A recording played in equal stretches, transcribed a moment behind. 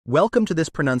Welcome to this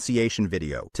pronunciation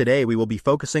video. Today we will be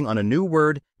focusing on a new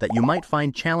word that you might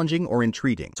find challenging or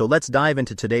intriguing. So let's dive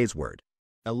into today's word.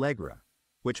 Allegra,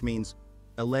 which means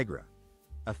Allegra,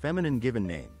 a feminine given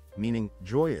name meaning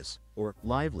joyous or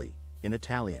lively in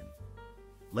Italian.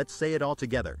 Let's say it all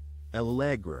together.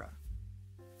 Allegra.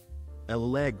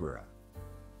 Allegra.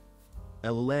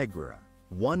 Allegra.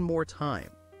 One more time.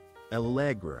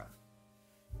 Allegra.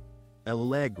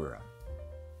 Allegra.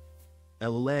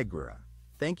 Allegra.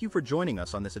 Thank you for joining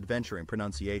us on this adventure in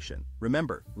pronunciation.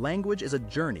 Remember, language is a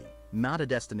journey, not a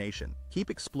destination.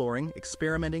 Keep exploring,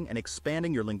 experimenting, and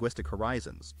expanding your linguistic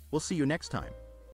horizons. We'll see you next time.